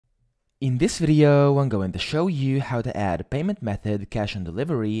In this video, I'm going to show you how to add payment method cash on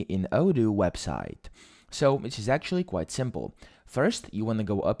delivery in Odoo website. So this is actually quite simple. First, you want to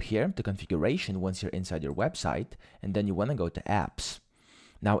go up here to configuration once you're inside your website, and then you want to go to apps.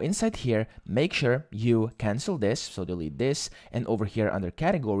 Now inside here, make sure you cancel this, so delete this, and over here under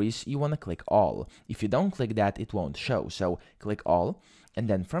categories, you want to click all. If you don't click that, it won't show, so click all. And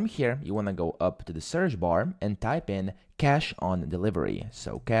then from here, you want to go up to the search bar and type in cash on delivery.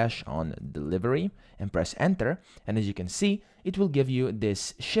 So cash on delivery and press enter. And as you can see, it will give you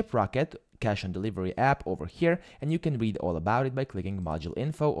this ShipRocket cash on delivery app over here, and you can read all about it by clicking module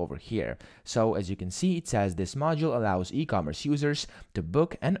info over here. So as you can see, it says this module allows e-commerce users to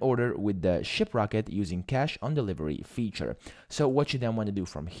book and order with the ShipRocket using cash on delivery feature. So what you then want to do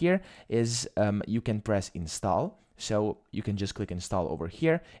from here is you can press install. So you can just click install over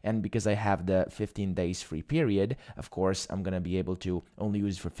here, and because I have the 15 days free period, of course I'm gonna be able to only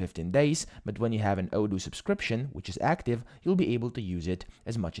use it for 15 days, but when you have an Odoo subscription which is active, you'll be able to use it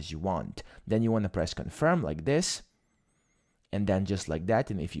as much as you want. Then you want to press confirm like this, and then just like that,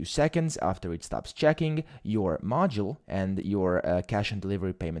 in a few seconds after it stops checking, your module and your cash on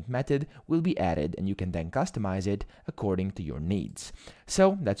delivery payment method will be added, and you can then customize it according to your needs.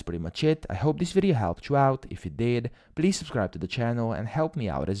 So that's pretty much it. I hope this video helped you out. If it did, please subscribe to the channel and help me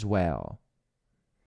out as well.